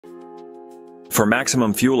For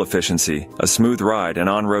maximum fuel efficiency, a smooth ride, and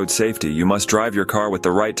on-road safety, you must drive your car with the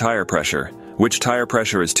right tire pressure, which tire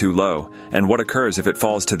pressure is too low, and what occurs if it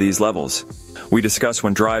falls to these levels. We discuss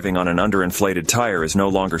when driving on an underinflated tire is no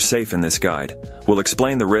longer safe in this guide. We'll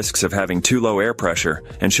explain the risks of having too low air pressure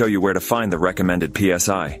and show you where to find the recommended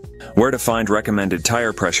PSI. Where to find recommended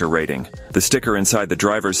tire pressure rating. The sticker inside the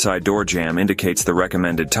driver's side door jamb indicates the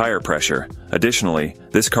recommended tire pressure. Additionally,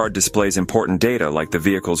 this card displays important data like the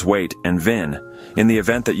vehicle's weight and VIN. In the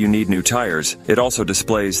event that you need new tires, it also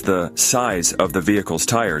displays the size of the vehicle's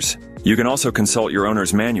tires. You can also consult your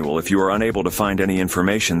owner's manual if you are unable to find any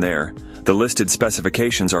information there. The listed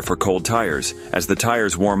specifications are for cold tires. As the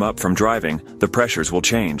tires warm up from driving, the pressures will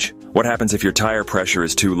change. What happens if your tire pressure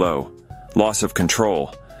is too low? Loss of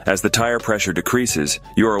control. As the tire pressure decreases,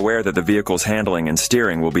 you are aware that the vehicle's handling and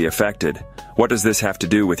steering will be affected. What does this have to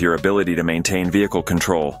do with your ability to maintain vehicle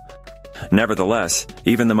control? Nevertheless,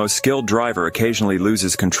 even the most skilled driver occasionally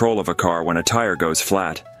loses control of a car when a tire goes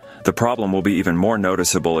flat. The problem will be even more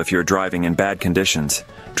noticeable if you're driving in bad conditions.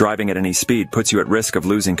 Driving at any speed puts you at risk of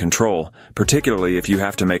losing control, particularly if you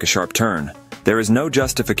have to make a sharp turn. There is no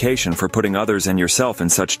justification for putting others and yourself in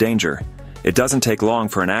such danger. It doesn't take long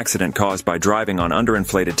for an accident caused by driving on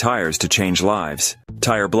underinflated tires to change lives.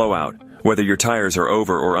 Tire blowout. Whether your tires are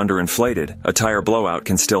over or underinflated, a tire blowout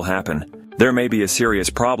can still happen. There may be a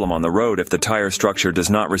serious problem on the road if the tire structure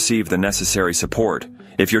does not receive the necessary support.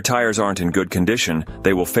 If your tires aren't in good condition,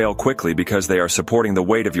 they will fail quickly because they are supporting the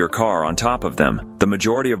weight of your car on top of them. The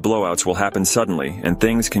majority of blowouts will happen suddenly, and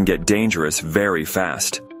things can get dangerous very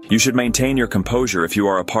fast. You should maintain your composure if you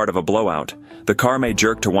are a part of a blowout. The car may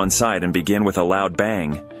jerk to one side and begin with a loud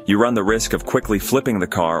bang. You run the risk of quickly flipping the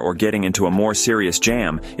car or getting into a more serious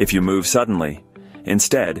jam if you move suddenly.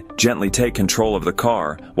 Instead, gently take control of the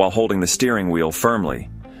car while holding the steering wheel firmly.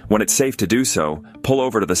 When it's safe to do so, pull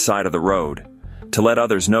over to the side of the road. To let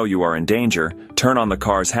others know you are in danger, turn on the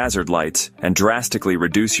car's hazard lights and drastically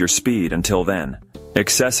reduce your speed until then.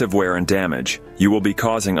 Excessive wear and damage. You will be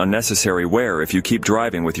causing unnecessary wear if you keep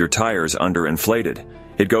driving with your tires underinflated.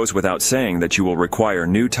 It goes without saying that you will require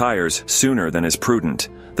new tires sooner than is prudent.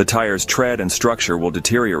 The tire's tread and structure will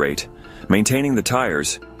deteriorate. Maintaining the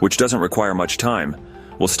tires, which doesn't require much time,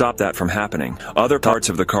 will stop that from happening. Other parts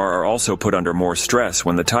of the car are also put under more stress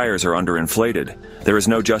when the tires are underinflated. There is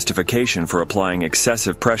no justification for applying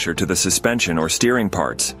excessive pressure to the suspension or steering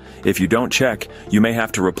parts. If you don't check, you may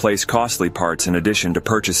have to replace costly parts in addition to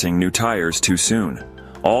purchasing new tires too soon.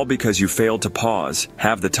 All because you failed to pause,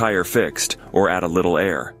 have the tire fixed, or add a little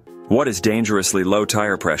air. What is dangerously low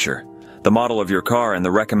tire pressure? The model of your car and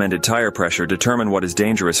the recommended tire pressure determine what is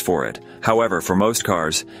dangerous for it. However, for most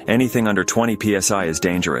cars, anything under 20 psi is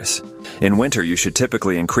dangerous. In winter, you should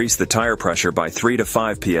typically increase the tire pressure by 3 to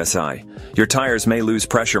 5 psi. Your tires may lose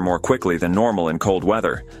pressure more quickly than normal in cold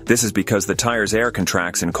weather. This is because the tire's air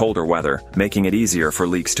contracts in colder weather, making it easier for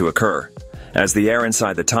leaks to occur. As the air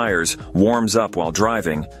inside the tires warms up while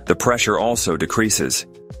driving, the pressure also decreases.